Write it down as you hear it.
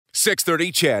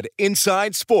6:30 CHED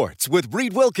Inside Sports with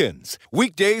Reed Wilkins.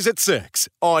 Weekdays at 6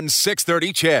 on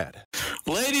 6:30 CHED.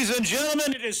 Ladies and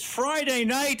gentlemen, it is Friday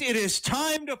night. It is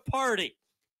time to party.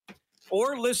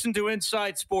 Or listen to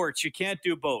Inside Sports. You can't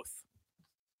do both.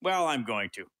 Well, I'm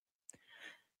going to.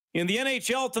 In the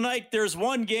NHL tonight, there's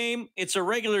one game. It's a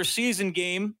regular season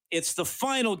game. It's the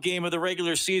final game of the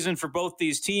regular season for both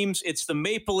these teams. It's the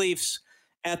Maple Leafs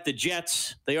at the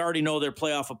Jets. They already know their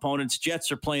playoff opponents.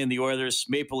 Jets are playing the Oilers.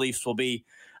 Maple Leafs will be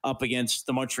up against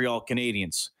the Montreal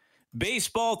Canadiens.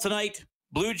 Baseball tonight,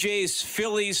 Blue Jays,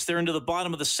 Phillies. They're into the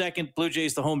bottom of the second. Blue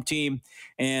Jays, the home team,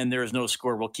 and there is no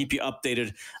score. We'll keep you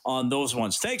updated on those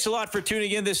ones. Thanks a lot for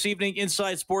tuning in this evening.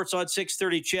 Inside Sports on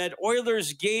 6:30 CHED.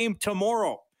 Oilers game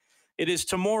tomorrow. It is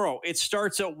tomorrow. It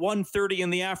starts at 1:30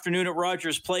 in the afternoon at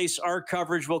Rogers Place. Our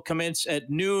coverage will commence at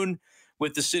noon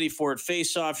with the City Ford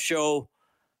Face-Off show.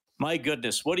 My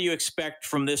goodness, what do you expect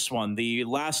from this one? The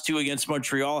last two against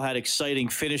Montreal had exciting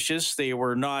finishes. They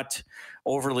were not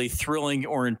overly thrilling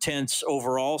or intense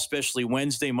overall, especially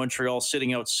Wednesday. Montreal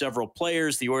sitting out several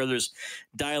players. The Oilers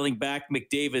dialing back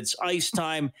McDavid's ice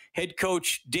time. Head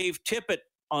coach Dave Tippett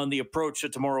on the approach to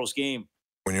tomorrow's game.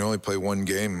 When you only play one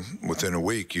game within a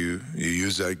week, you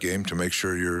use that game to make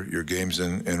sure your game's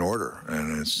in order.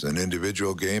 And it's an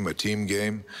individual game, a team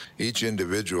game. Each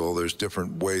individual, there's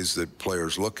different ways that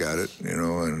players look at it,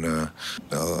 and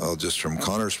I'll just from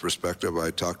Connor's perspective, I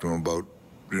talked to him about,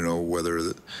 whether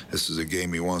this is a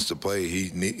game he wants to play.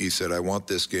 He said, I want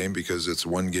this game because it's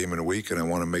one game in a week and I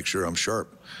want to make sure I'm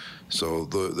sharp. So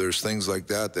there's things like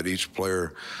that each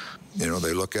player, they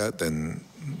look at, and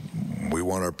we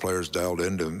want our players dialed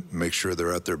in to make sure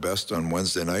they're at their best on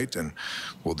Wednesday night, and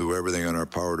we'll do everything in our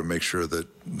power to make sure that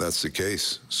that's the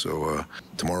case. So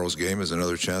tomorrow's game is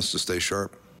another chance to stay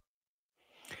sharp.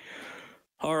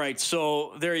 All right,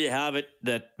 so there you have it,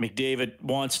 that McDavid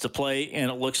wants to play,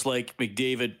 and it looks like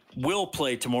McDavid will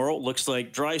play tomorrow. Looks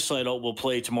like Draisaitl will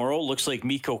play tomorrow. Looks like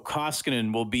Mikko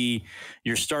Koskinen will be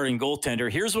your starting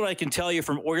goaltender. Here's what I can tell you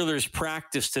from Oilers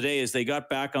practice today as they got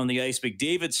back on the ice.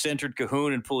 McDavid centered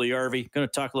Cahoon and Puljujarvi. Going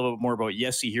to talk a little bit more about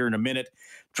Yessi here in a minute.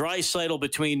 Draisaitl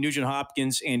between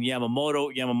Nugent-Hopkins and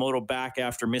Yamamoto. Yamamoto back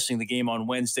after missing the game on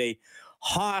Wednesday.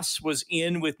 Haas was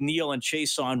in with Neal and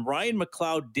Chiasson. Ryan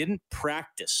McLeod didn't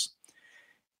practice.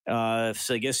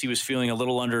 So I guess he was feeling a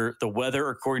little under the weather,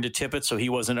 according to Tippett, so he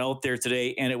wasn't out there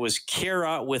today. And it was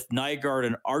Kara with Nygaard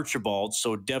and Archibald,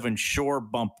 so Devon Shore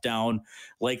bumped down,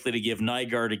 likely to give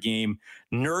Nygaard a game.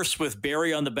 Nurse with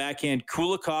Barry on the backhand,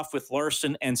 Kulikov with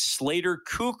Larson, and Slater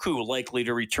Cuckoo likely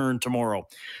to return tomorrow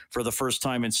for the first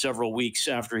time in several weeks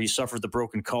after he suffered the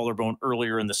broken collarbone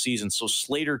earlier in the season. So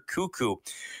Slater Cuckoo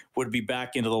would be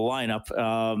back into the lineup.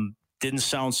 Didn't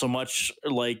sound so much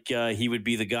like he would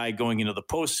be the guy going into the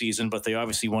postseason, but they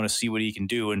obviously want to see what he can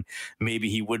do, and maybe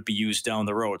he would be used down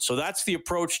the road. So that's the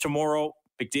approach tomorrow.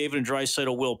 McDavid and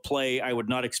Draisaitl will play. I would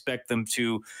not expect them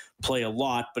to play a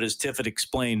lot, but as Tiffett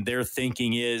explained, their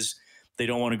thinking is they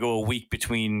don't want to go a week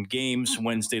between games,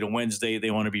 Wednesday to Wednesday.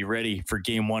 They want to be ready for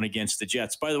game one against the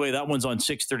Jets. By the way, that one's on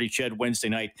 6:30 CHED Wednesday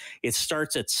night. It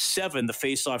starts at 7. The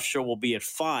face-off show will be at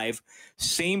 5.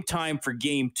 Same time for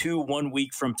game 2, 1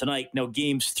 week from tonight. Now,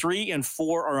 games 3 and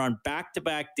 4 are on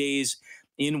back-to-back days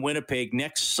in Winnipeg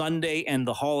next Sunday and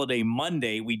the holiday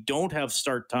Monday. We don't have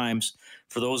start times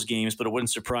for those games, but it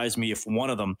wouldn't surprise me if one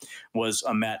of them was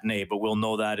a matinee, but we'll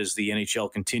know that as the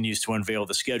NHL continues to unveil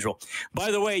the schedule.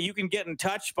 By the way, you can get in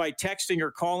touch by texting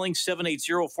or calling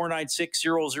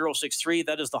 780-496-0063.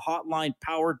 That is the hotline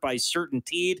powered by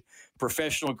CertainTeed,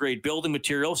 professional grade building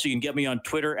materials. So you can get me on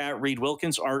Twitter at Reed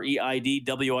Wilkins,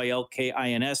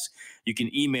 ReidWilkins. You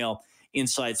can email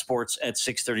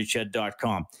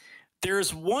insidesports@630ched.com.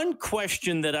 There's one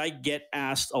question that I get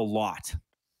asked a lot.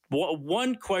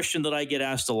 One question that I get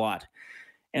asked a lot,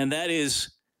 and that is,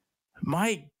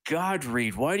 my God,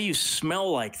 Reed, why do you smell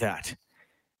like that?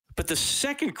 But the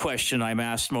second question I'm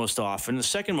asked most often, the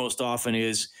second most often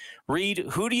is, Reed,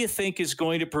 who do you think is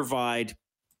going to provide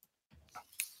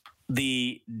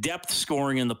the depth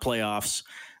scoring in the playoffs?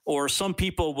 Or some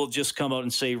people will just come out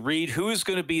and say, Reed, who is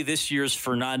going to be this year's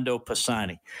Fernando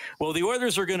Pisani? Well, the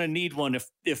Oilers are going to need one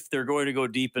if they're going to go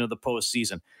deep into the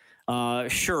postseason.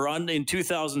 Sure, in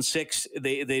 2006,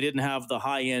 they didn't have the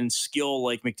high-end skill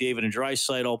like McDavid and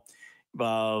Draisaitl,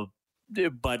 but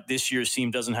this year's team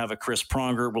doesn't have a Chris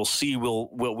Pronger. We'll see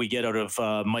what we get out of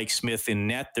Mike Smith in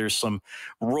net. There's some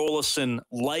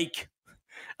Rolison-like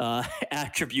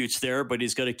attributes there, but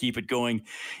he's got to keep it going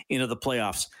into the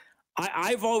playoffs.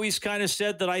 I've always kind of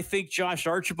said that I think Josh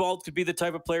Archibald could be the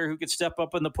type of player who could step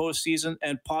up in the postseason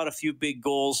and pot a few big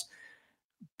goals.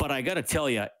 But I got to tell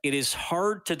you, it is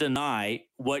hard to deny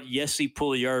what Jesse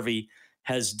Puljujarvi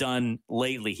has done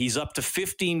lately. He's up to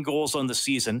 15 goals on the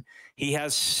season. He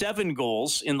has 7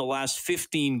 goals in the last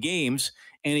 15 games,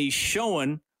 and he's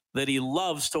showing that he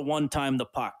loves to one-time the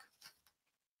puck.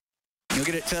 He'll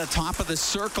get it to the top of the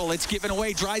circle. It's given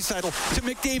away. Draisaitl to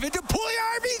McDavid to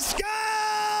Puljujarvi.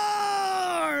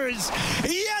 Scores!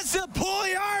 Yes, a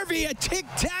Puljujarvi, a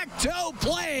tic-tac-toe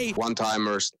play.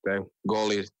 One-timers, the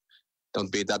goalie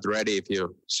don't be that ready if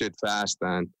you shoot fast.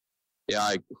 And yeah,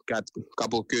 I got a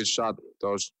couple good shots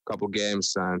those couple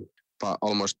games and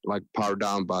almost like power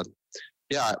down. But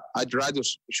yeah, I try to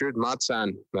shoot much,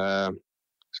 and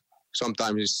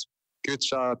sometimes it's good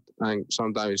shot and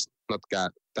sometimes it's not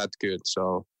that good.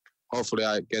 So hopefully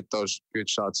I get those good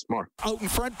shots more. Out in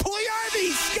front,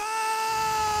 Puljujarvi scores!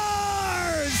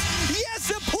 Yes,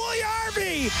 a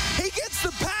Puljujarvi! He gets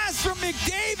the pass from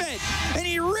McDavid and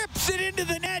he rips it into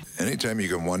the net. Anytime you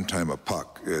can one-time a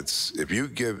puck, if you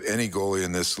give any goalie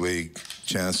in this league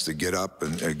chance to get up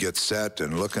and get set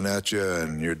and looking at you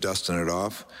and you're dusting it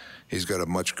off, he's got a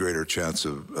much greater chance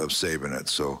of saving it.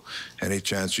 So any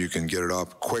chance you can get it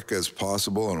off quick as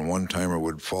possible, and a one-timer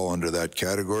would fall under that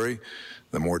category,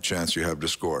 the more chance you have to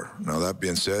score. Now, that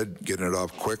being said, getting it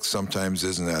off quick sometimes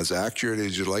isn't as accurate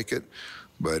as you'd like it,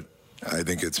 but I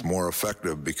think it's more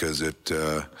effective because it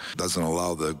doesn't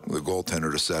allow the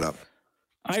goaltender to set up.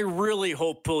 I really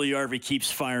hope Puljujarvi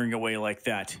keeps firing away like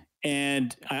that.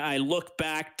 And I look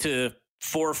back to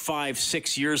 4, 5,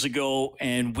 6 years ago,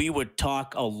 and we would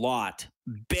talk a lot,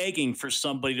 begging for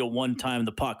somebody to one-time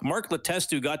the puck. Mark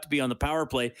Letestu got to be on the power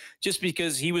play just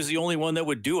because he was the only one that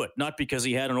would do it, not because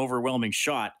he had an overwhelming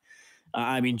shot.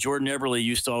 I mean, Jordan Eberle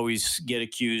used to always get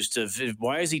accused of,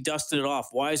 why is he dusting it off?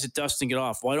 Why is it dusting it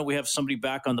off? Why don't we have somebody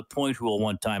back on the point who will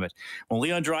one-time it? When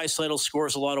Leon Draisaitl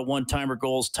scores a lot of one-timer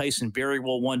goals, Tyson Barrie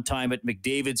will one-time it.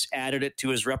 McDavid's added it to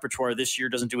his repertoire this year.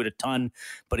 Doesn't do it a ton,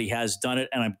 but he has done it.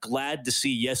 And I'm glad to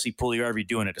see Jesse Puljujarvi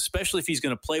doing it, especially if he's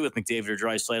going to play with McDavid or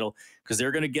Draisaitl, because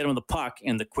they're going to get him the puck,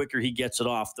 and the quicker he gets it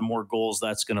off, the more goals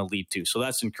that's going to lead to. So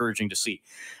that's encouraging to see.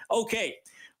 Okay.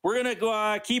 We're going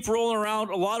to keep rolling around.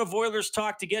 A lot of Oilers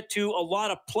talk to get to, a lot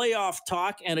of playoff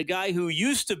talk, and a guy who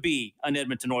used to be an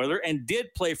Edmonton Oiler and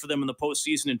did play for them in the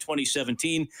postseason in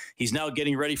 2017. He's now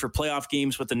getting ready for playoff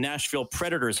games with the Nashville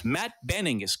Predators. Matt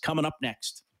Benning is coming up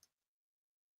next.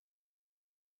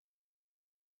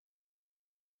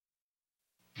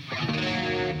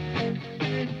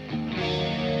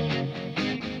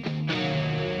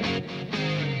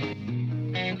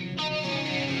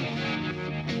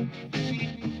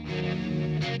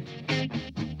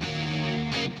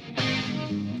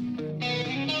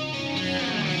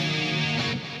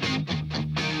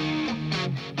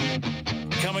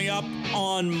 Coming up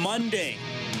on Monday,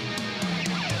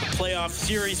 the playoff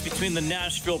series between the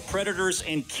Nashville Predators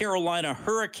and Carolina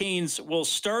Hurricanes will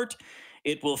start.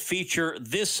 It will feature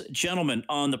this gentleman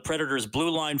on the Predators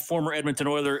blue line, former Edmonton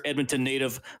Oiler, Edmonton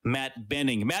native, Matt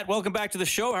Benning. Matt, welcome back to the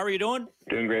show. How are you doing?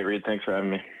 Doing great, Reed. Thanks for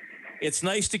having me. It's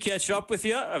nice to catch up with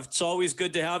you. It's always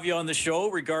good to have you on the show,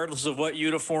 regardless of what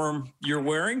uniform you're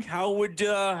wearing. How would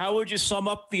you sum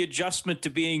up the adjustment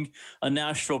to being a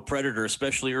Nashville Predator,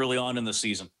 especially early on in the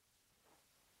season?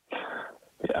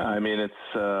 Yeah, I mean,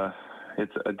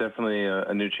 it's definitely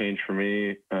a new change for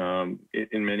me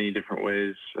in many different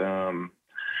ways.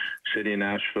 City of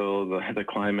Nashville, the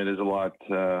climate is a lot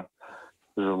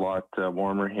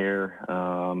warmer here.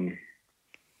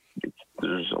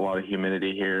 There's a lot of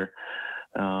humidity here.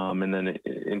 And then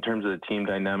in terms of the team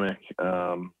dynamic,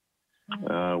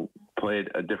 played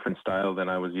a different style than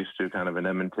I was used to kind of in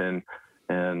Edmonton.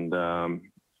 And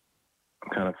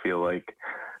kind of feel like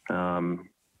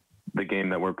the game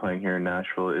that we're playing here in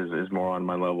Nashville is more on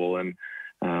my level. And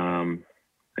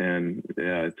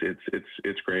yeah,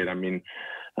 it's great. I mean,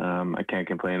 I can't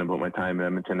complain about my time in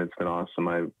Edmonton. It's been awesome.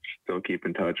 I still keep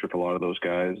in touch with a lot of those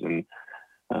guys, and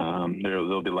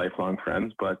they'll be lifelong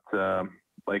friends. But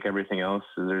like everything else,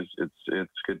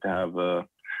 it's good to have a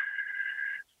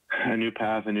new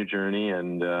path, a new journey,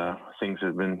 and things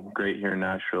have been great here in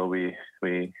Nashville. We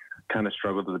kind of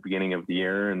struggled at the beginning of the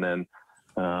year, and then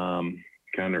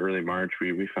kind of early March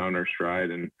we found our stride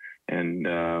and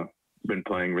been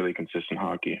playing really consistent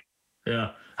hockey.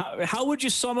 Yeah. How would you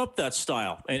sum up that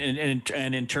style and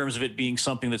in terms of it being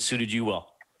something that suited you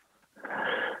well?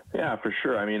 Yeah, for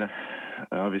sure. I mean,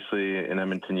 obviously in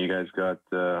Edmonton, you guys got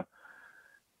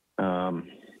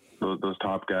those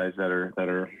top guys that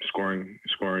are scoring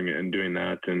and doing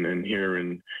that. And here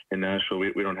in Nashville,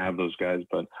 we don't have those guys,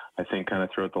 but I think kind of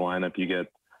throughout the lineup, you get,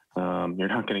 you're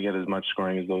not going to get as much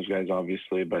scoring as those guys,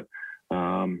 obviously, but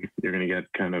you're going to get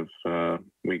kind of,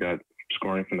 we got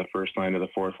scoring from the first line to the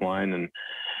fourth line, and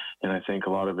I think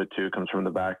a lot of it too comes from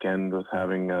the back end with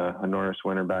having a Norris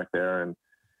winner back there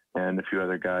and a few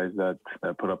other guys that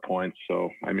put up points. So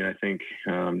I mean, I think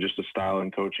just the style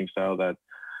and coaching style that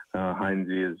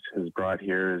Heinze has brought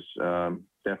here is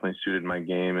definitely suited my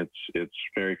game. It's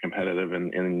very competitive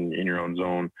in your own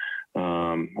zone.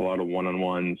 A lot of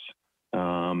one-on-ones,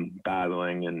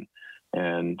 battling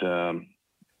and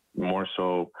more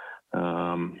so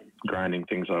grinding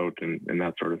things out and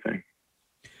that sort of thing.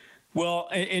 Well,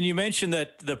 and you mentioned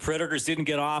that the Predators didn't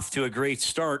get off to a great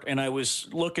start, and I was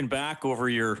looking back over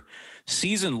your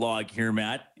season log here,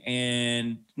 Matt,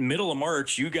 and middle of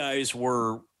March, you guys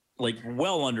were like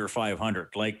well under 500,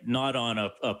 like not on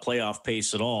a playoff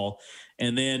pace at all.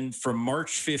 And then from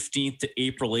March 15th to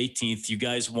April 18th, you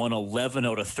guys won 11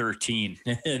 out of 13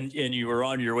 and you were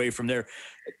on your way from there.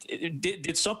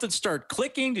 Did something start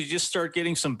clicking? Did you just start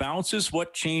getting some bounces?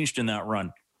 What changed in that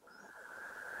run?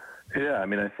 Yeah, I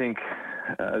mean, I think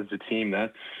as a team,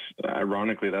 that's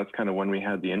kind of when we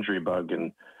had the injury bug,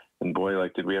 and boy,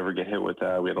 like, did we ever get hit with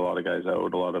that? We had a lot of guys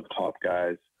out, a lot of top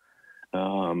guys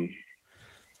on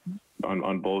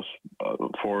both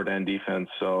forward and defense.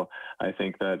 So I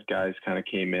think that guys kind of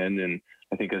came in, and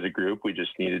I think as a group, we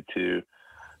just needed to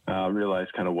realize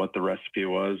kind of what the recipe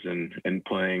was and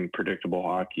playing predictable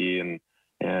hockey and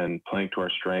playing to our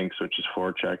strengths, which is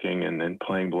forechecking and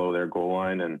playing below their goal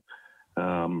line and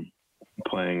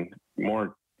playing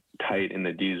more tight in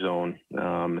the D zone,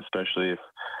 especially if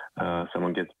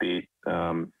someone gets beat.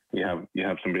 You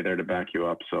have somebody there to back you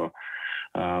up. So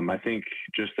I think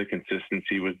just the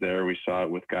consistency was there. We saw it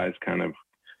with guys kind of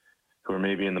who were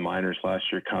maybe in the minors last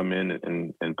year come in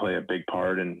and play a big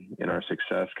part in our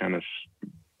success, kind of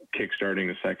kickstarting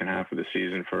the second half of the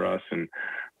season for us. And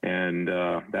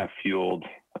that fueled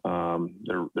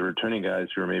the returning guys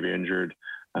who were maybe injured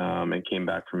and came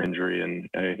back from injury. And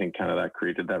I think kind of that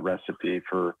created that recipe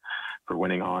for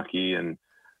winning hockey. And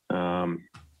I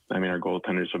mean, our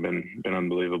goaltenders have been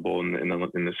unbelievable in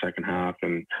the second half.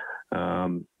 And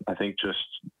I think just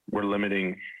we're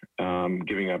limiting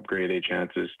giving up grade A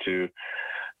chances to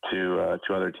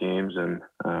other teams. And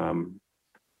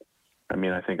I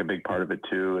mean, I think a big part of it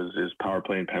too is power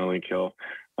play and penalty kill.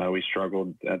 We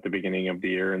struggled at the beginning of the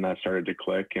year, and that started to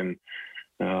click. And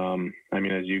I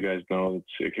mean, as you guys know,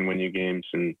 it can win you games.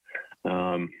 And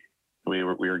we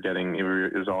were getting it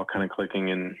was all kind of clicking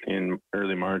in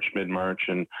early March, mid-March,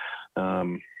 and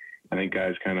I think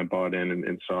guys kind of bought in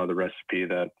and saw the recipe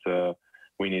that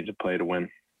we need to play to win.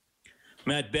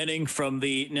 Matt Benning from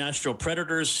the Nashville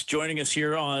Predators joining us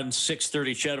here on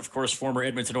 630 Ched, of course, former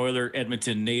Edmonton Oiler,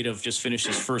 Edmonton native, just finished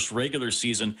his first regular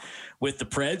season with the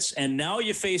Preds. And now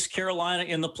you face Carolina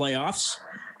in the playoffs.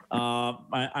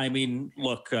 I mean,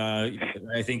 look,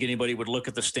 I think anybody would look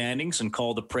at the standings and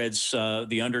call the Preds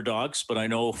the underdogs, but I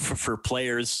know for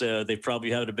players, they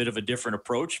probably had a bit of a different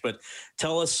approach. But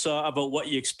tell us about what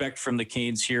you expect from the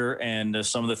Canes here and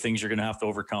some of the things you're going to have to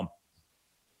overcome.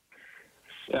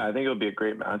 Yeah, I think it'll be a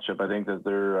great matchup. I think that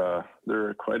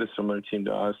they're quite a similar team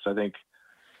to us. I think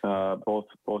both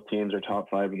teams are top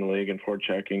 5 in the league in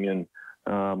forechecking,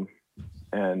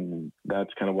 and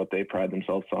that's kind of what they pride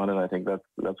themselves on, and I think that's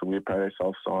what we pride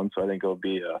ourselves on. So I think it'll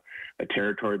be a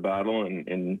territory battle,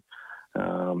 and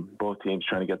both teams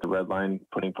trying to get the red line,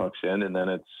 putting pucks in, and then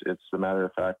it's a matter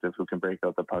of fact of who can break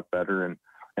out the puck better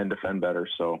and defend better.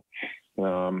 So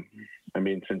I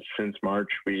mean, since March,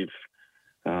 we've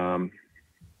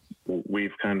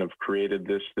kind of created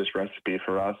this recipe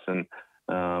for us, and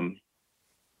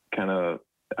kind of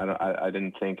I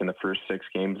didn't think in the first 6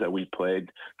 games that we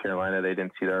played Carolina, they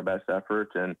didn't see our best effort,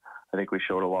 and I think we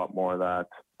showed a lot more of that,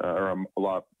 or a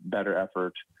lot better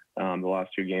effort the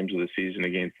last 2 games of the season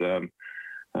against them,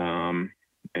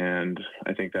 and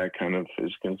I think that kind of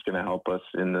is going to help us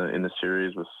in the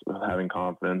series with having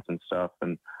confidence and stuff.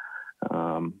 And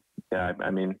yeah,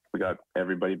 I mean, we got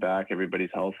everybody back,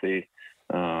 everybody's healthy.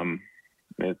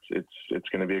 It's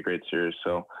going to be a great series.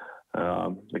 So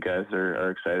the guys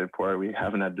are excited for it. We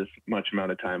haven't had this much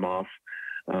amount of time off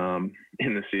in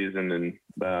the season, and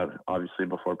obviously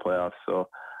before playoffs. So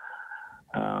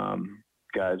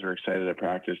guys are excited to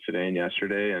practice today and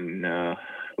yesterday, and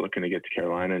looking to get to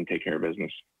Carolina and take care of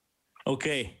business.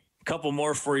 Okay, a couple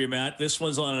more for you, Matt. This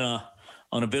one's on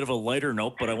a bit of a lighter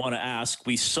note, but I want to ask.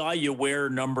 We saw you wear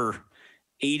number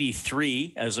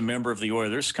 83 as a member of the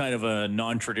Oilers, kind of a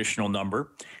non-traditional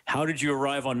number. How did you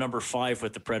arrive on number 5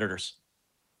 with the Predators?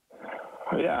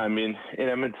 Yeah, I mean, in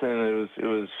Edmonton, it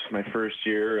was my first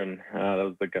year, and that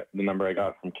was the number I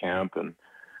got from camp. And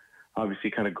obviously,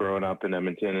 kind of growing up in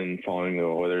Edmonton and following the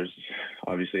Oilers,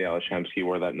 obviously Alex Hemsky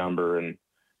wore that number, and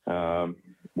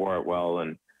wore it well.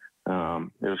 And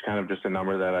it was kind of just a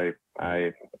number that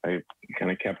I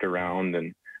kind of kept around,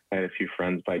 and I had a few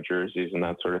friends buy jerseys and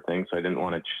that sort of thing. So I didn't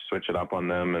want to switch it up on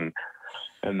them and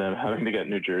then having to get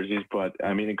new jerseys. But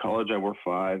I mean, in college I wore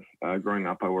 5, growing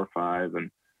up I wore 5,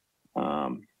 and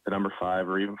the number 5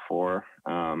 or even 4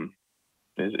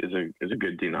 is a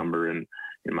good D number in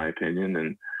my opinion.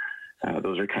 And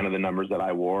those are kind of the numbers that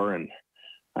I wore. And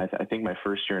I think my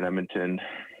first year in Edmonton,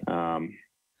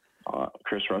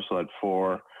 Chris Russell had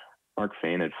 4, Mark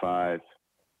Fane had 5.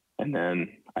 And then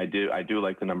I do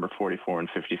like the number 44 and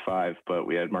 55, but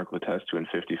we had Mark Letestu in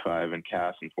 55 and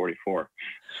Cass in 44.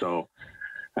 So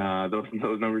those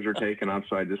numbers were taken up,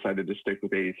 so I decided to stick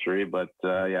with 83. But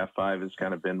 5 has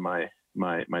kind of been my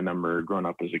number growing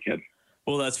up as a kid.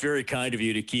 Well, that's very kind of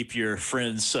you to keep your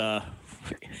friends'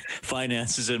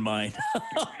 finances in mind.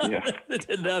 Yeah.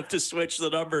 Didn't have to switch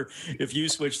the number if you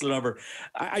switch the number.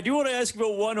 I do want to ask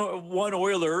about one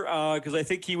Oiler, because I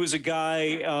think he was a guy,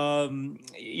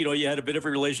 you had a bit of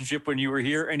a relationship when you were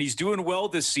here, and he's doing well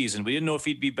this season. We didn't know if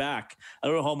he'd be back. I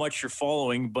don't know how much you're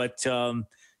following, but,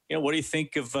 what do you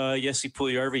think of Jesse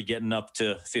Puljujärvi getting up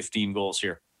to 15 goals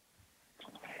here?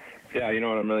 Yeah, you know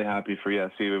what? I'm really happy for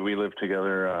Jesse. We lived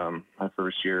together my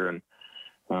first year, and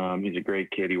he's a great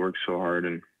kid. He works so hard,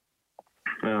 and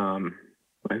I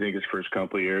think his first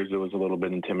couple of years it was a little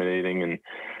bit intimidating. And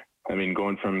I mean,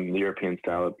 going from the European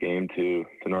style of game to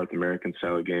the North American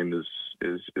style of game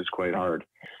is quite hard,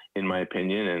 in my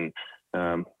opinion.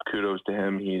 And kudos to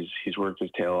him. He's worked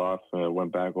his tail off.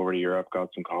 Went back over to Europe, got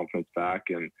some confidence back,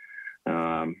 and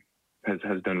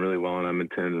has done really well in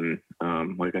Edmonton.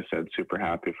 And like I said, super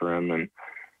happy for him. And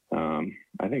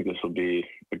I think this will be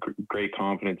a great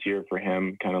confidence year for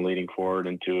him, kind of leading forward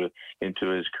into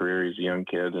his career. He's a young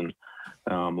kid, and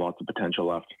lots of potential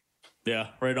left. Yeah,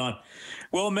 right on.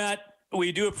 Well, Matt,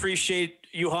 we do appreciate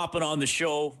you hopping on the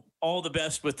show. All the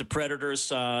best with the Predators.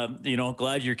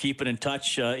 Glad you're keeping in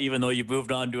touch, even though you've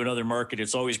moved on to another market.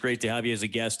 It's always great to have you as a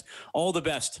guest. All the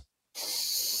best.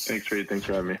 Thanks, Reed. Thanks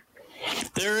for having me.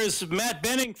 There is Matt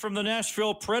Benning from the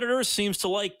Nashville Predators. Seems to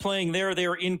like playing there.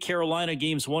 They're in Carolina.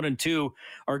 Games 1 and 2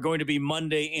 are going to be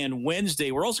Monday and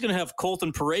Wednesday. We're also going to have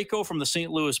Colton Parayko from the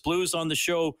St. Louis Blues on the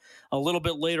show a little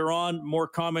bit later on. More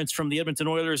comments from the Edmonton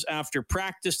Oilers after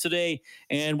practice today.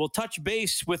 And we'll touch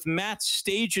base with Matt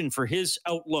Stajan for his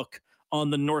outlook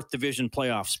on the North Division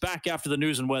playoffs. Back after the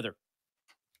news and weather.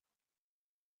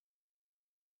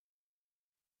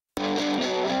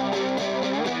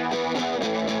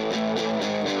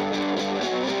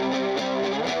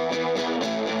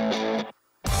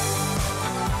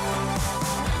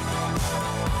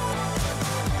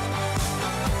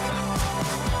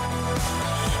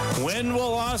 When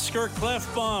will Oscar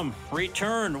Klefbom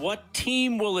return? What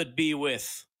team will it be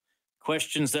with?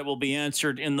 Questions that will be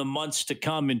answered in the months to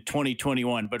come in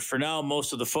 2021. But for now,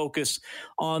 most of the focus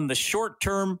on the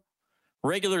short-term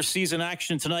regular season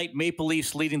action tonight. Maple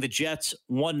Leafs leading the Jets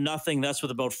 1-0. That's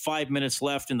with about 5 minutes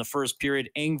left in the first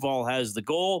period. Engvall has the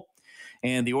goal.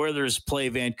 And the Oilers play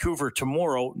Vancouver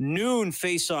tomorrow. Noon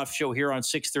face-off show here on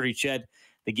 6:30 CHED.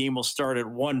 The game will start at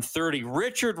 1:30.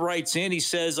 Richard writes in, he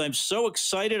says, I'm so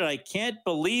excited, I can't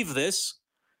believe this.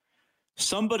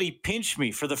 Somebody pinched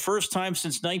me. For the first time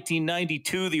since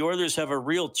 1992, the Oilers have a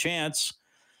real chance.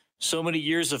 So many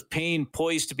years of pain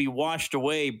poised to be washed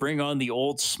away. Bring on the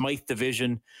old Smythe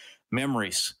Division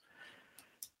memories.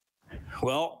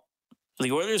 Well,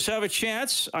 the Oilers have a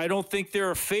chance. I don't think they're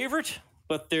a favorite,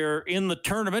 but they're in the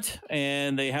tournament,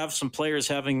 and they have some players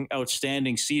having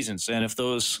outstanding seasons. And if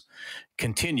those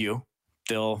continue,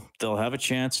 they'll have a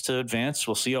chance to advance.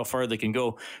 We'll see how far they can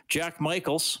go. Jack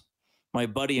Michaels, my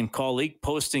buddy and colleague,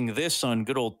 posting this on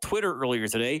good old Twitter earlier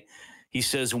today. He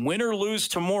says, win or lose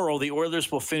tomorrow, the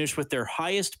Oilers will finish with their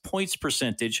highest points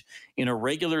percentage in a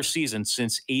regular season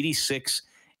since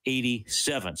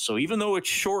 86-87. So even though it's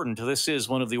shortened, this is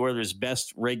one of the Oilers'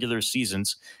 best regular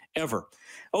seasons ever.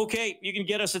 Okay, you can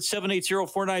get us at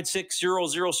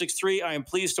 780-496-0063. I am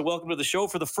pleased to welcome to the show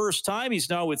for the first time. He's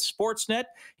now with Sportsnet.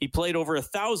 He played over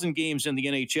 1,000 games in the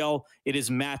NHL. It is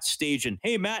Matt Stajan.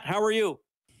 Hey, Matt, how are you?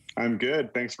 I'm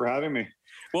good. Thanks for having me.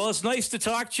 Well, it's nice to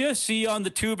talk to you. See you on the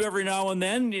tube every now and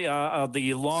then.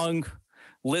 The long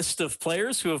list of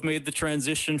players who have made the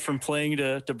transition from playing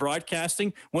to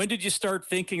broadcasting. When did you start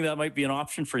thinking that might be an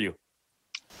option for you?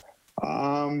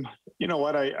 You know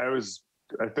what? I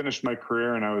finished my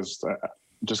career, and I was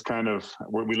just kind of,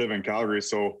 we live in Calgary,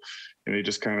 so you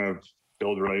just kind of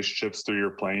build relationships through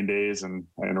your playing days, and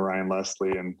Ryan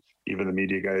Leslie and even the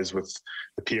media guys with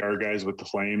the PR guys with the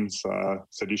Flames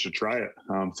said you should try it,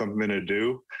 something to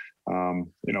do,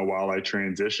 while I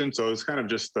transitioned. So it was kind of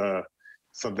just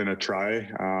something to try.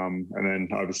 And then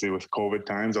obviously with COVID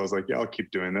times, I was like, yeah, I'll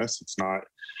keep doing this. It's not,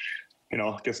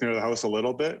 it gets near the house a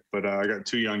little bit, but I got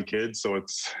 2 young kids, so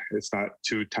it's not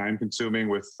too time consuming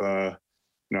with,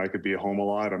 I could be at home a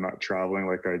lot. I'm not traveling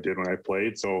like I did when I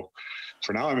played. So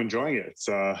for now, I'm enjoying it.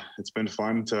 It's been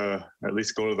fun to at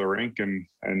least go to the rink and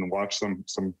watch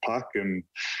some puck and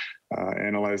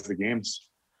analyze the games.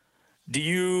 Do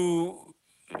you,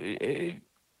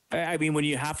 when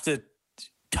you have to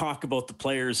talk about the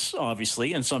players,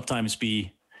 obviously, and sometimes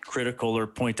be critical or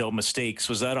point out mistakes,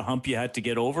 was that a hump you had to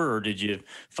get over, or did you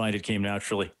find it came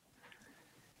naturally?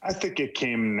 I think it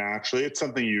came naturally. It's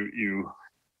something you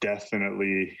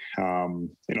definitely,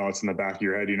 it's in the back of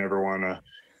your head. You never want to,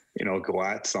 go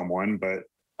at someone, but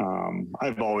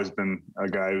I've always been a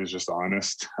guy who's just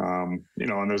honest, and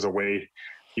there's a way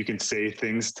you can say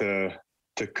things to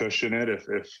cushion it if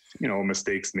a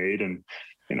mistake's made, and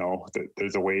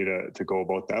there's a way to go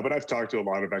about that. But I've talked to a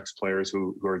lot of ex-players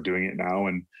who are doing it now,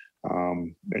 and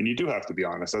you do have to be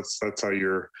honest. That's how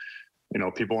you're,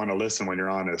 people want to listen when you're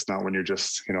honest, not when you're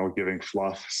just, giving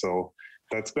fluff. So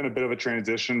that's been a bit of a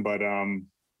transition, but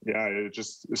it's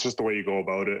just the way you go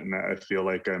about it. And I feel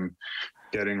like I'm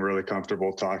getting really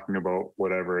comfortable talking about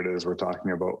whatever it is we're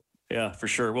talking about. Yeah, for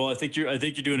sure. Well, I think you're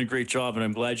doing a great job, and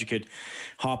I'm glad you could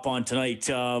hop on tonight.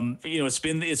 It's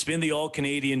been the All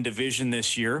Canadian division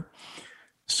this year,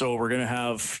 so we're going to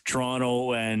have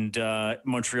Toronto and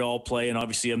Montreal play, and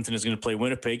obviously Edmonton is going to play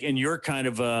Winnipeg. And you're kind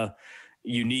of a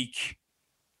unique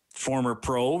former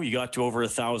pro. You got to over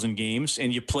 1,000 games,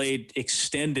 and you played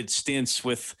extended stints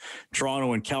with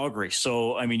Toronto and Calgary.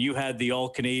 So, you had the All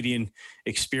Canadian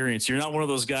experience. You're not one of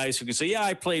those guys who can say, "Yeah,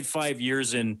 I played 5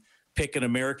 years in pick an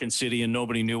American city," and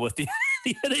nobody knew what the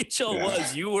NHL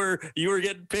was. You were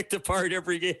getting picked apart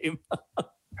every game.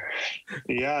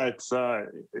 Yeah, it's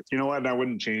you know what? I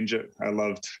wouldn't change it. I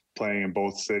loved playing in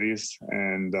both cities,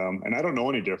 and I don't know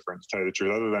any difference, to tell you the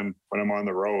truth, other than when I'm on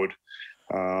the road,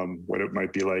 what it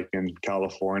might be like in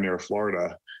California or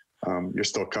Florida. You're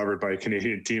still covered by a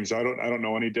Canadian team, so I don't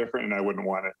know any different, and I wouldn't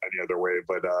want it any other way.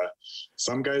 But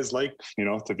some guys like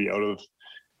to be out of,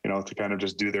 to kind of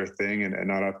just do their thing and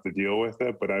not have to deal with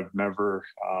it. But I've never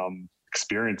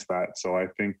experienced that. So I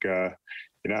think,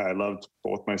 I loved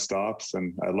both my stops,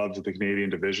 and I loved the Canadian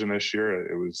division this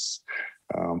year. It was,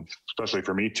 especially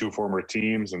for me, 2 former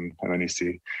teams. And then you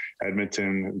see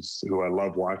Edmonton, who I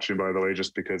love watching, by the way,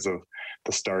 just because of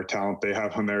the star talent they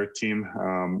have on their team.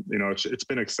 It's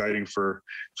been exciting for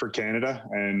Canada.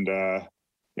 And,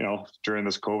 during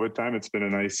this COVID time, it's been a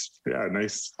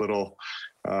nice little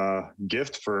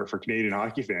gift for Canadian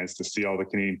hockey fans to see all the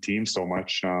Canadian teams so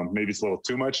much. Maybe it's a little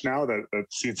too much now that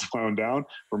seat's wound down,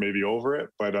 or maybe over it,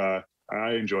 but I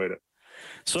enjoyed it.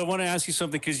 So I want to ask you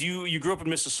something, because you grew up in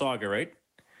Mississauga, right?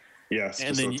 Yes,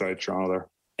 and just outside Toronto there.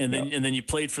 And then you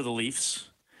played for the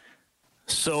Leafs.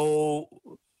 So,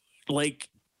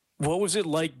 what was it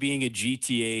like being a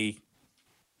GTA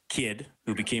kid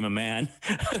who became a man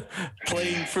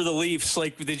playing for the Leafs?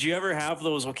 Did you ever have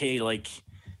those, did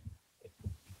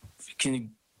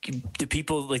you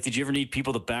ever need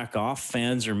people to back off,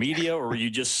 fans or media, or were you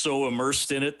just so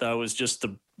immersed in it that was just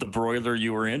the broiler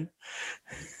you were in?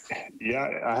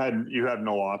 Yeah, you had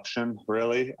no option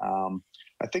really.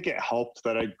 I think it helped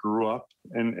that I grew up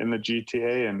in the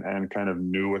GTA and kind of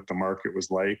knew what the market was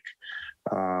like.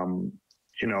 And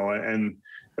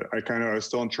I was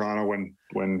still in Toronto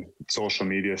when social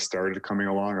media started coming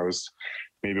along. I was,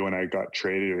 maybe when I got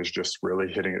traded, it was just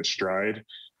really hitting its stride.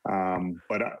 You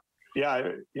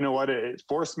know what? It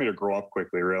forced me to grow up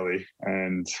quickly, really.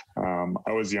 And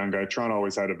I was a young guy. Toronto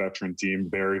always had a veteran team,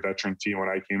 very veteran team when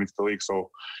I came into the league.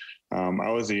 So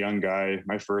I was a young guy.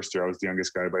 My first year, I was the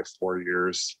youngest guy by 4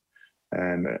 years.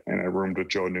 And I roomed with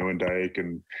Joe Nieuwendyk,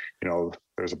 and,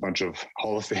 there's a bunch of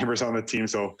Hall of Famers on the team.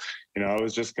 So, I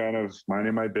was just kind of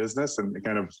minding my business and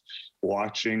kind of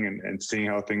watching and seeing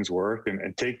how things work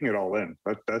and taking it all in.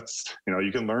 But that's,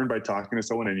 you can learn by talking to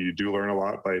someone, and you do learn a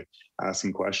lot by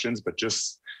asking questions, but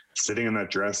just sitting in that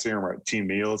dressing room or at team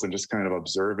meals and just kind of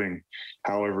observing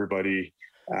how everybody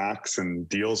acts and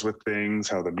deals with things,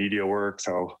 how the media works,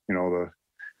 how, the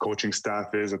coaching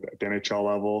staff is at the NHL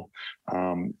level.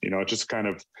 It just kind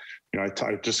of, I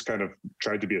just kind of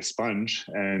tried to be a sponge,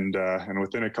 and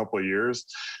within a couple of years,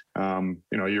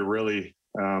 you're really,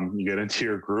 you get into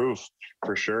your groove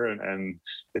for sure. And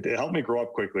it helped me grow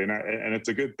up quickly. And it's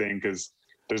a good thing, because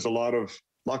there's a lot of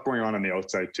lot going on the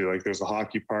outside too. Like there's the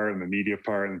hockey part and the media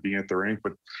part and being at the rink,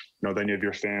 but then you have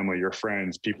your family, your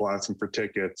friends, people asking for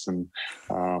tickets, and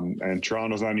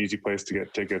Toronto's not an easy place to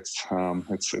get tickets.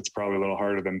 It's probably a little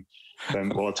harder than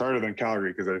it's harder than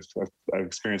Calgary, because I've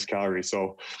experienced Calgary.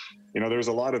 So, there's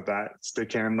a lot of that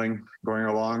stick handling going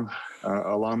along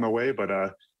the way, but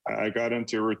I got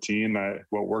into a routine that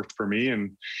what worked for me,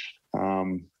 and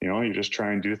you just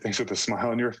try and do things with a smile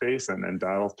on your face and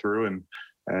dial through,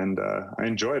 and I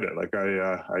enjoyed it. Like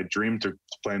I dreamed to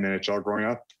play in the NHL growing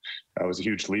up. I was a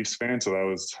huge Leafs fan, so that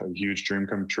was a huge dream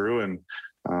come true, and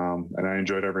I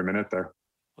enjoyed every minute there.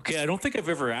 Okay, I don't think I've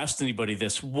ever asked anybody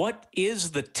this. What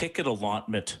is the ticket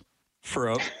allotment for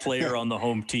a player on the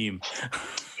home team?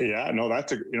 Yeah, no,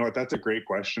 that's a great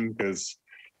question, because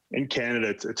in Canada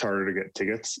it's harder to get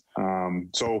tickets.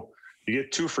 So you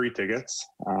get 2 free tickets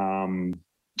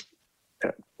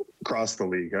across the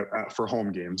league for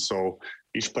home games. So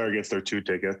each player gets their 2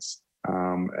 tickets,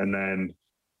 and then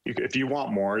if you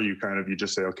want more, you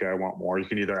just say, okay, I want more. You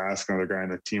can either ask another guy on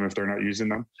the team if they're not using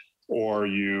them, or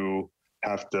you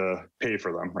have to pay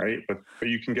for them, right? But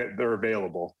you can they're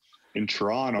available. In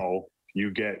Toronto,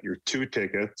 you get your 2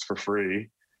 tickets for free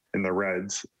in the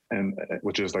Reds, and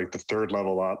which is like the 3rd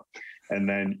level up, and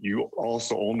then you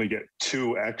also only get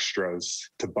 2 extras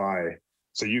to buy.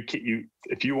 So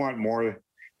if you want more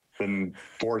than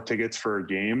 4 tickets for a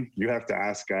game, you have to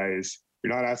ask guys.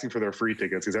 You're not asking for their free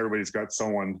tickets, because everybody's got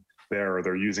someone there, or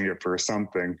they're using it for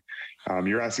something.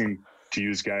 You're asking to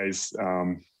use guys'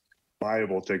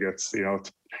 viable tickets,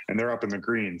 and they're up in the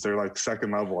greens. They're like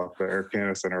 2nd level up there,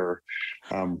 Canada Center.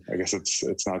 I guess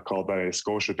it's not called by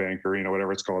Scotiabank Arena,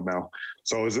 whatever it's called now.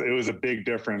 So it was a big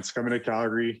difference. Coming to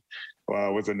Calgary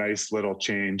was a nice little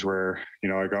change where,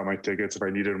 I got my tickets. If I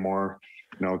needed more,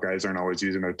 guys aren't always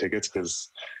using their tickets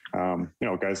because,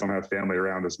 guys don't have family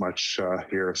around as much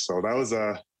here. So that was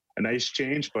a nice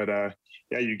change, but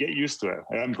yeah, you get used to it.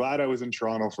 I'm glad I was in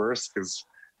Toronto first, because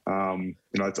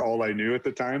it's all I knew at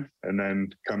the time. And then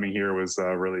coming here was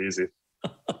really easy.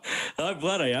 I'm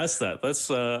glad I asked that. That's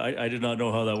I did not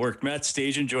know how that worked. Matt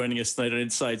Stajan joining us tonight on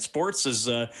Inside Sports as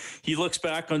he looks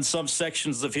back on some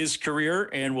sections of his career,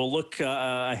 and we'll look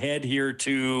ahead here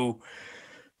to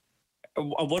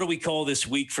what do we call this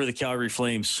week for the Calgary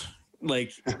Flames?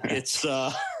 Like it's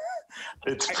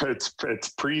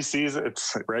preseason.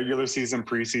 It's regular season,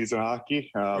 preseason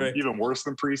hockey. Right. Even worse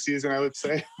than preseason, I would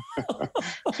say,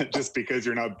 just because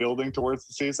you're not building towards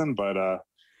the season. But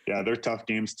yeah, they're tough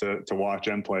games to watch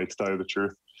and play, to tell you the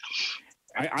truth.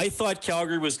 I thought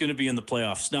Calgary was going to be in the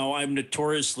playoffs. Now, I'm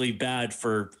notoriously bad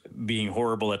for being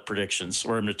horrible at predictions,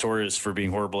 or I'm notorious for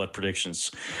being horrible at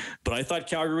predictions. But I thought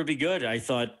Calgary would be good. I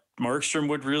thought Markstrom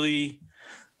would really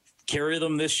carry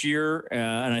them this year,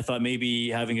 and I thought maybe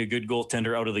having a good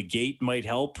goaltender out of the gate might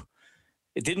help.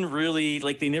 It didn't really,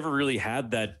 they never really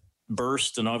had that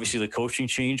burst, and obviously the coaching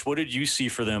change. What did you see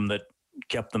for them that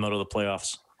kept them out of the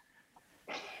playoffs?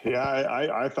 Yeah,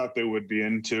 I thought they would be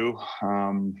in too.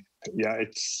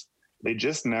 They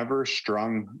just never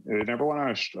they never went on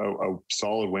a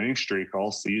solid winning streak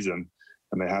all season,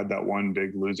 and they had that one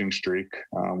big losing streak,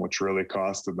 which really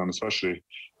costed them, especially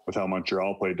with how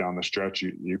Montreal played down the stretch.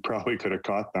 You probably could have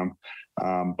caught them,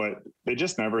 but they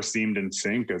just never seemed in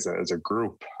sync as a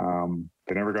group.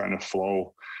 They never got in a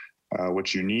flow,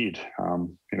 which you need.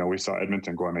 We saw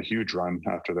Edmonton go on a huge run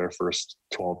after their first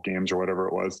 12 games or whatever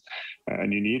it was,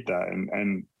 and you need that.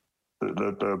 And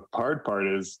the hard part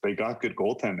is they got good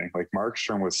goaltending. Like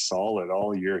Markstrom was solid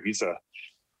all year. He's a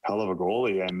hell of a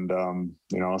goalie, and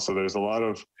so there's a lot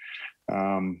of.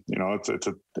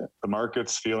 The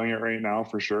market's feeling it right now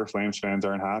for sure. Flames fans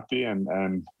aren't happy, and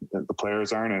the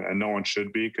players aren't, and no one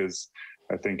should be, because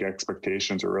I think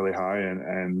expectations are really high,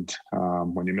 and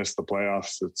when you miss the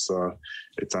playoffs,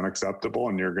 it's unacceptable,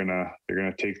 and you're gonna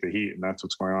take the heat, and that's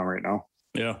what's going on right now.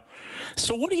 Yeah.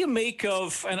 So what do you make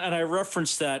of, and I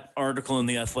referenced that article in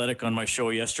The Athletic on my show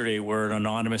yesterday where an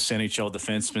anonymous NHL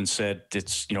defenseman said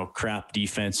it's, crap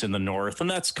defense in the North. And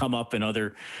that's come up in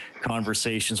other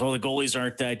conversations. Well, the goalies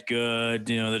aren't that good.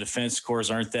 The defense cores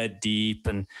aren't that deep.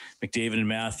 And McDavid and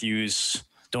Matthews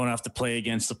don't have to play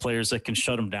against the players that can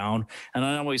shut them down. And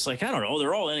I'm always like, I don't know,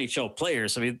 they're all NHL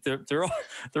players. I mean,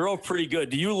 they're all pretty good.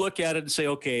 Do you look at it and say,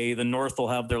 okay, the North will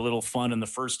have their little fun in the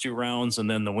first 2 rounds, and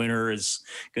then the winner is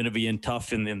going to be in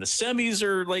tough in the semis?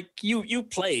 Or like you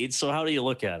played, so how do you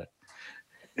look at it?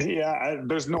 Yeah,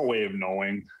 there's no way of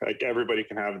knowing. Like, everybody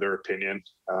can have their opinion.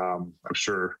 I'm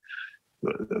sure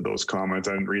those comments,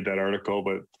 I didn't read that article,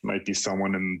 but might be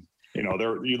someone in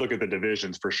you look at the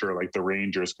divisions for sure. Like the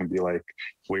Rangers can be like,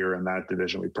 if we were in that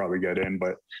division, we'd probably get in.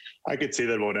 But I could say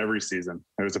that about every season.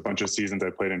 There was a bunch of seasons I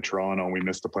played in Toronto and we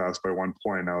missed the playoffs by 1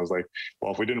 point. And I was like,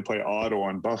 well, if we didn't play Ottawa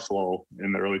and Buffalo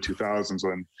in the early 2000s,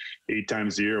 when 8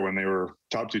 times a year when they were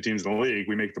top 2 teams in the league,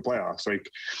 we make the playoffs. Like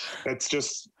that's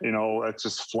just, that's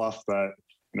just fluff that,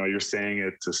 you're saying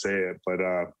it to say it. But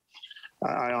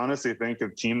I honestly think a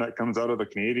team that comes out of the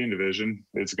Canadian division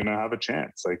is going to have a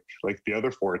chance, like the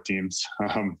other 4 teams.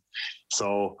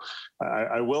 So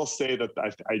I will say that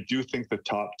I do think the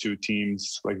top 2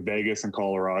 teams, like Vegas and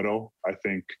Colorado, I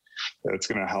think it's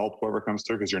going to help whoever comes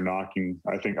through, because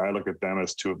I look at them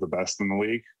as 2 of the best in the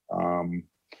league.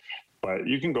 But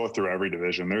you can go through every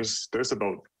division. There's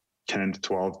about 10 to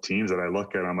 12 teams that I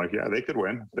look at. I'm like, yeah, they could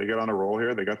win. They get on a roll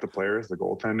here. They got the players, the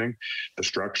goaltending, the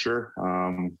structure.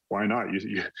 Why not?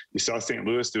 You saw St.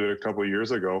 Louis do it a couple of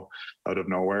years ago out of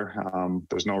nowhere.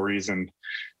 There's no reason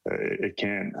it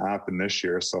can't happen this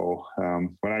year. So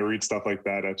when I read stuff like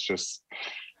that, it's just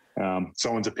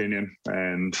someone's opinion.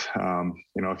 And,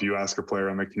 if you ask a player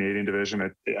in the Canadian division,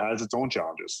 it has its own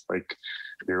challenges. Like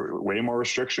there are way more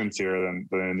restrictions here than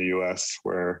in the US,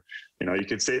 where, you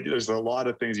could say there's a lot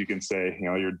of things you can say,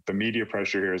 the media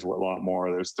pressure here is a lot more.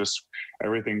 There's just,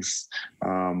 everything's,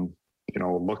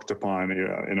 looked upon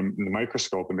in a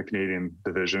microscope in the Canadian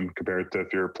division compared to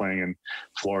if you're playing in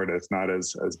Florida. It's not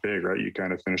as big, right? You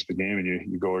kind of finish the game and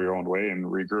you go your own way and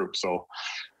regroup. So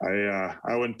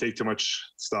I wouldn't take too much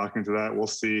stock into that. We'll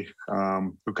see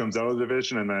who comes out of the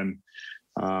division. And then,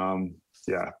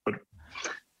 but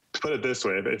to put it this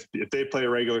way, if they play a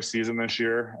regular season this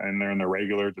year and they're in the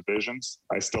regular divisions,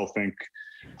 I still think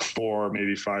 4,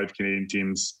 maybe 5 Canadian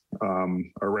teams are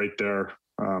right there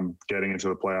getting into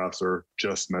the playoffs or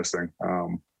just missing.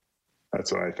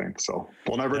 That's what I think. So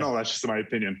we'll never know. That's just my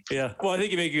opinion. Yeah. Well, I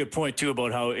think you make a good point too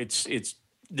about how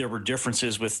there were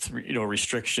differences with,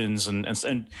 restrictions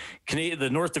and Canadian, the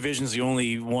North Division is the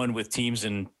only one with teams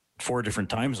in 4 different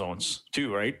time zones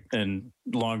too, right? And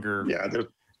longer. Yeah.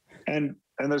 And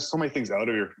there's so many things out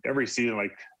of every season,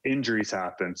 like injuries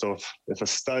happen. So if a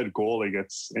stud goalie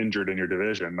gets injured in your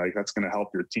division, like that's going to help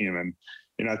your team. And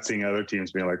you're not seeing other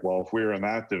teams being like, well, if we were in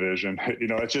that division,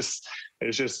 it's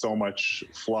just so much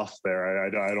fluff there.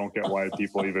 I don't get why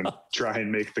people even try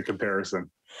and make the comparison.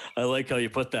 I like how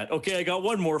you put that. Okay. I got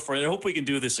one more for you. I hope we can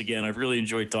do this again. I've really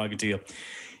enjoyed talking to you.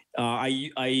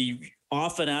 I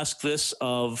often ask this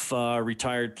of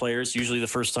retired players, usually the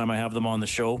first time I have them on the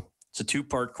show. It's a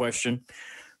 2-part question.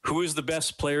 Who is the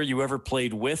best player you ever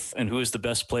played with, and who is the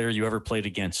best player you ever played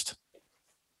against?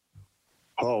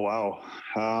 Oh, wow.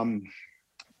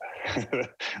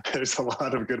 There's a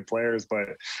lot of good players, but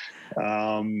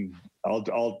I'll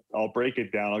break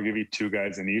it down. I'll give you 2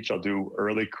 guys in each. I'll do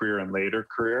early career and later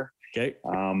career. Okay.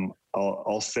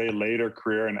 I'll say later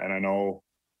career, and I know,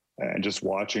 and just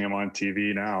watching him on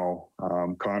TV now,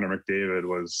 Connor McDavid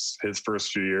was his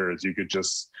first few years. You could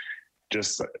just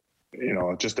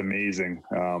amazing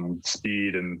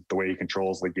speed and the way he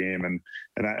controls the game. And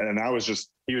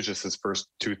he was just his first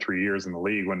 2-3 years in the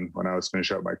league when I was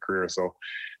finishing up my career. So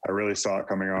I really saw it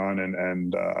coming on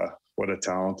and what a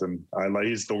talent. And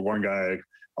he's the one guy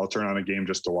I'll turn on a game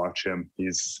just to watch him.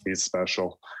 He's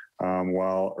special.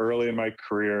 While early in my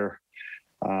career,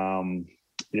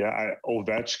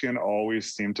 Ovechkin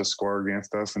always seemed to score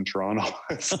against us in Toronto.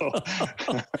 So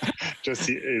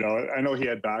I know he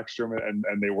had Backstrom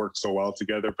and they worked so well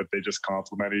together, but they just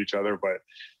complemented each other. But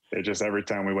it just, every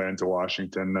time we went into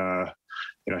Washington,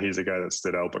 he's a guy that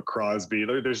stood out. But Crosby,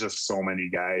 there's just so many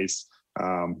guys.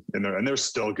 And they're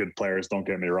still good players, don't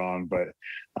get me wrong. But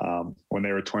when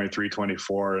they were 23,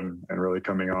 24 and really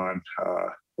coming on,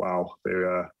 wow, they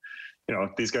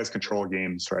these guys control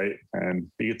games, right? And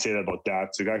you could say that about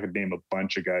that. So I could name a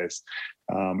bunch of guys.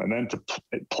 And then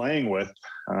playing with,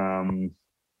 Matt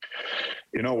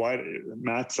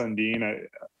Sundin,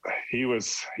 he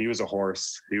was a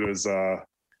horse. He was a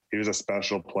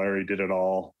special player. He did it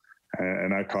all.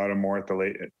 And I caught him more at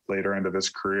the later end of his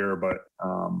career, but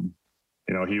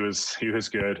he was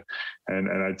good.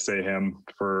 And I'd say him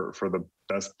for the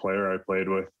best player I played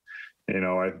with.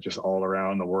 I just all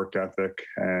around the work ethic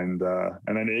and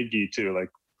then Iggy too. Like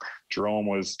Jerome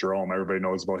was Jerome. Everybody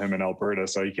knows about him in Alberta,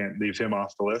 so you can't leave him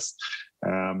off the list.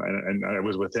 And I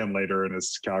was with him later in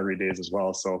his Calgary days as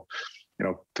well. So,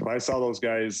 if I saw those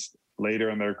guys later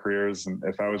in their careers, and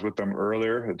if I was with them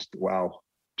earlier, it's wow,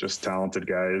 just talented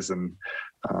guys and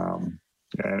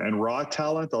raw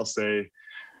talent. I'll say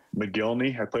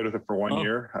McGillney. I played with him for 1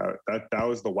 year. That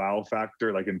was the wow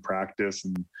factor, like in practice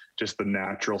and just the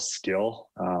natural skill.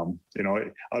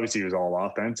 Obviously he was all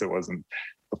offense. It wasn't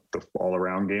the all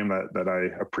around game that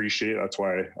I appreciate. That's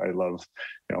why I love,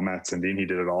 Matt Sundin. He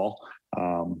did it all.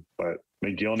 But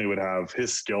McGillney would have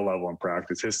his skill level in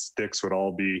practice. His sticks would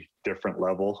all be different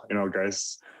level.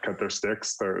 Guys cut their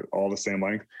sticks. They're all the same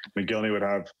length. McGillney would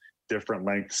have different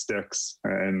length sticks.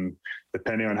 And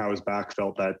depending on how his back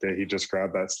felt that day, he'd just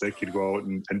grab that stick. He'd go out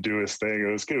and do his thing.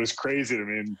 It was crazy to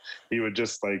me. And he would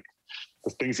just the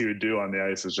things he would do on the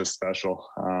ice is just special.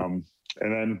 And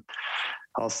then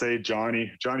I'll say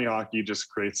Johnny Hockey just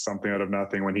creates something out of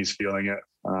nothing when he's feeling it.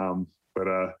 But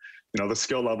the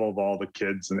skill level of all the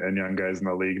kids and young guys in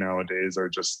the league nowadays are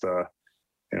just,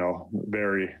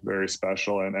 very, very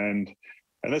special. And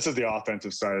this is the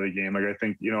offensive side of the game. I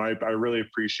think, I really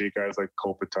appreciate guys like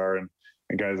Kopitar and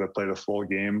guys that play the full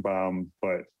game.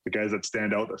 But the guys that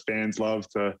stand out, that fans love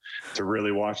to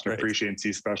really watch and appreciate and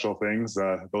see special things.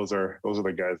 Those are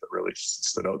the guys that really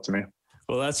stood out to me.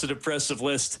 Well, that's an impressive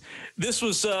list. This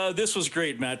was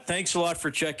great, Matt. Thanks a lot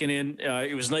for checking in.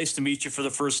 It was nice to meet you for the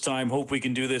first time. Hope we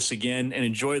can do this again and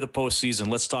enjoy the postseason.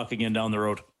 Let's talk again down the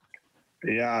road.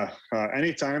 Yeah,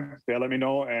 anytime. Yeah, let me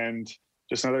know. And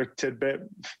just another tidbit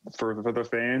for the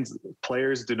fans: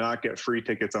 players do not get free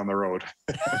tickets on the road.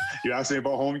 You asked me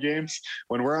about home games.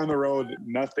 When we're on the road,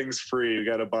 nothing's free. You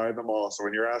got to buy them all. So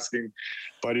when you're asking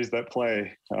buddies that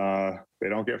play, they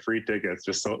don't get free tickets.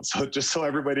 Just so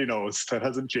everybody knows, that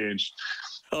hasn't changed.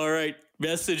 All right.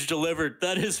 Message delivered.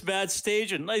 That is Matt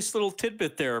Stajan. Nice little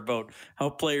tidbit there about how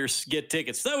players get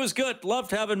tickets. That was good.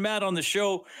 Loved having Matt on the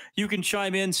show. You can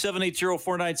chime in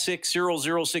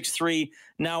 780-496-0063.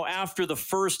 Now after the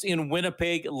first in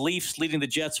Winnipeg, Leafs leading the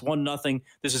Jets 1-0.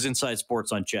 This is Inside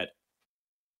Sports on Chet.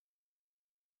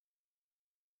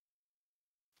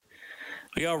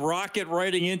 We got Rocket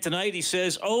writing in tonight. He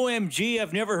says, OMG,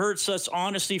 I've never heard such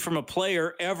honesty from a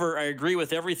player ever. I agree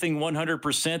with everything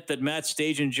 100% that Matt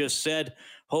Stajan just said.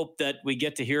 Hope that we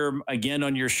get to hear him again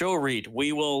on your show, Reed.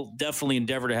 We will definitely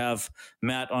endeavor to have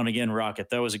Matt on again, Rocket.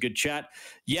 That was a good chat.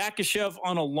 Yakashev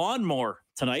on a lawnmower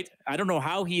tonight. I don't know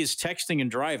how he is texting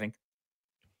and driving.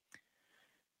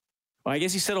 Well, I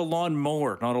guess he said a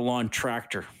lawnmower, not a lawn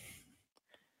tractor.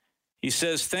 He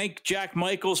says, thank Jack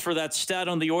Michaels for that stat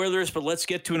on the Oilers, but let's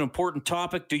get to an important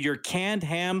topic. Do your canned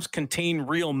hams contain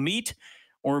real meat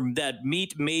or that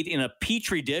meat made in a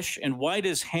petri dish? And why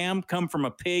does ham come from a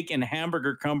pig and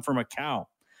hamburger come from a cow?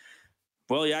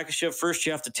 Well, Yakashev, first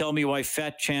you have to tell me why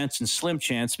fat chance and slim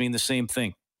chance mean the same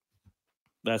thing.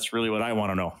 That's really what I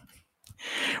want to know.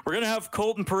 We're going to have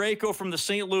Colton Parayko from the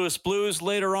St. Louis Blues.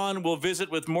 Later on, we'll visit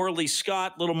with Morley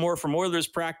Scott. A little more from Oilers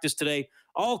practice today.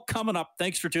 All coming up.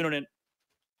 Thanks for tuning in.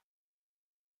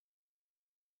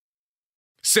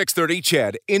 630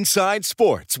 CHED Inside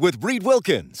Sports with Reed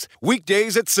Wilkins.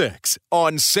 Weekdays at 6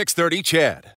 on 630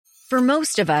 CHED. For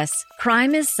most of us,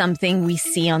 crime is something we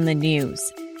see on the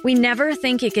news. We never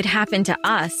think it could happen to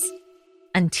us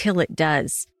until it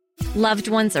does. Loved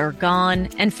ones are gone,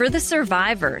 and for the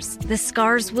survivors, the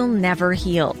scars will never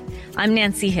heal. I'm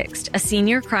Nancy Hixt, a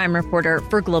senior crime reporter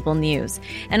for Global News.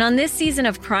 And on this season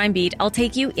of Crime Beat, I'll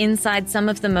take you inside some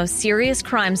of the most serious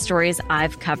crime stories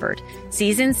I've covered.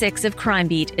 Season 6 of Crime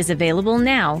Beat is available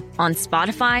now on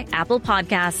Spotify, Apple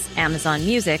Podcasts, Amazon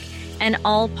Music, and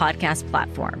all podcast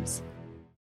platforms.